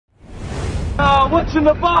What's in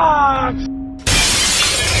the box?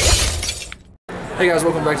 Hey guys,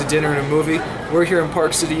 welcome back to Dinner and a Movie. We're here in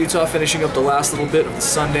Park City, Utah, finishing up the last little bit of the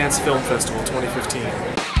Sundance Film Festival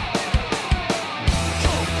 2015.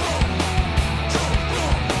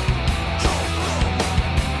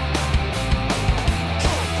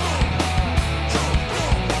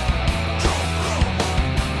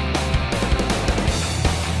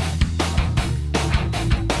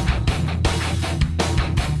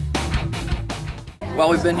 While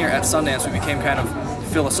we've been here at Sundance, we became kind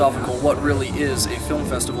of philosophical. What really is a film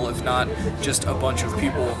festival if not just a bunch of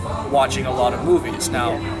people watching a lot of movies?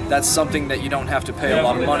 Now, that's something that you don't have to pay a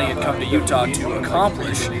lot of money and come to Utah to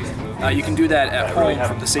accomplish. You can do that at home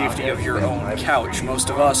from the safety of your own couch. Most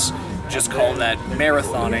of us just call that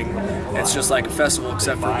marathoning. It's just like a festival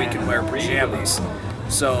except for we can wear pajamas.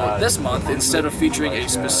 So this month, instead of featuring a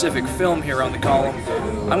specific film here on the column,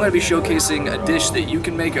 I'm going to be showcasing a dish that you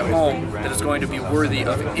can make at home that is going to be worthy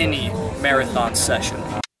of any marathon session.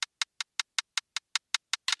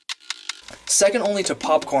 Second only to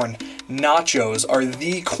popcorn, nachos are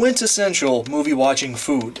the quintessential movie-watching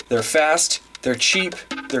food. They're fast, they're cheap,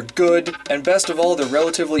 they're good, and best of all, they're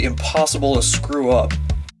relatively impossible to screw up.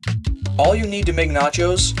 All you need to make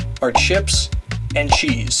nachos are chips and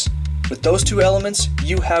cheese. With those two elements,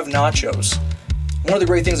 you have nachos. One of the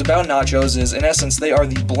great things about nachos is, in essence, they are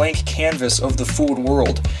the blank canvas of the food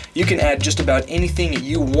world. You can add just about anything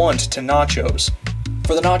you want to nachos.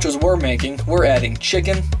 For the nachos we're making, we're adding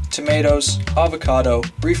chicken, tomatoes, avocado,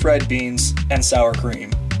 refried beans, and sour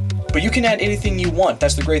cream. But you can add anything you want.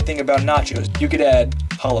 That's the great thing about nachos. You could add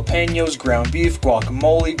jalapenos, ground beef,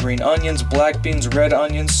 guacamole, green onions, black beans, red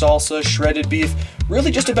onions, salsa, shredded beef,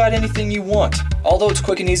 really just about anything you want. Although it's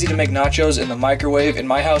quick and easy to make nachos in the microwave, in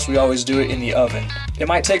my house we always do it in the oven. It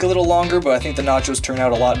might take a little longer, but I think the nachos turn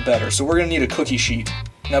out a lot better, so we're going to need a cookie sheet.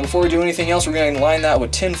 Now before we do anything else, we're going to line that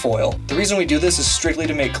with tin foil. The reason we do this is strictly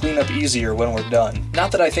to make cleanup easier when we're done.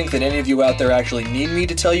 Not that I think that any of you out there actually need me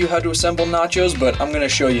to tell you how to assemble nachos, but I'm going to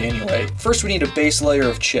show you anyway. First we need a base layer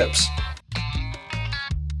of chips.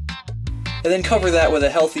 And then cover that with a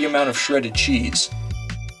healthy amount of shredded cheese.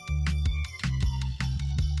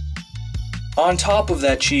 On top of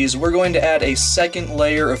that cheese, we're going to add a second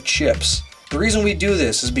layer of chips. The reason we do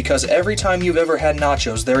this is because every time you've ever had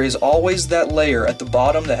nachos, there is always that layer at the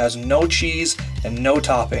bottom that has no cheese and no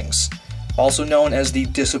toppings, also known as the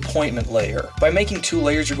disappointment layer. By making two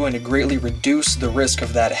layers, you're going to greatly reduce the risk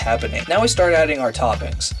of that happening. Now we start adding our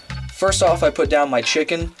toppings. First off, I put down my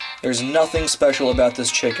chicken. There's nothing special about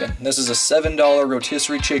this chicken. This is a $7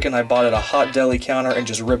 rotisserie chicken I bought at a hot deli counter and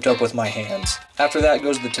just ripped up with my hands. After that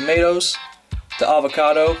goes the tomatoes, the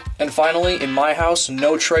avocado, and finally, in my house,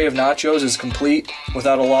 no tray of nachos is complete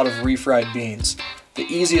without a lot of refried beans. The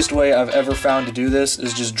easiest way I've ever found to do this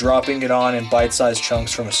is just dropping it on in bite-sized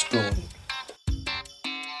chunks from a spoon.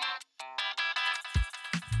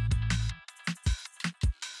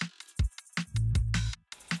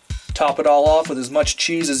 Top it all off with as much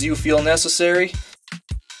cheese as you feel necessary.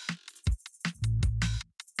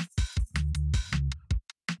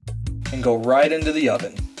 And go right into the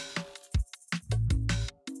oven.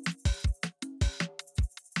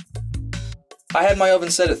 I had my oven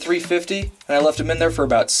set at 350 and I left them in there for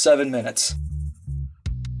about 7 minutes.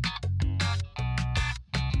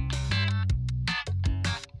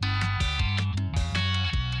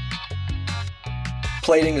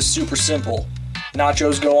 Plating is super simple.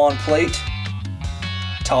 Nachos go on plate,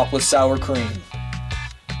 top with sour cream.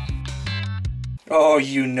 Oh,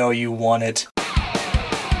 you know you want it.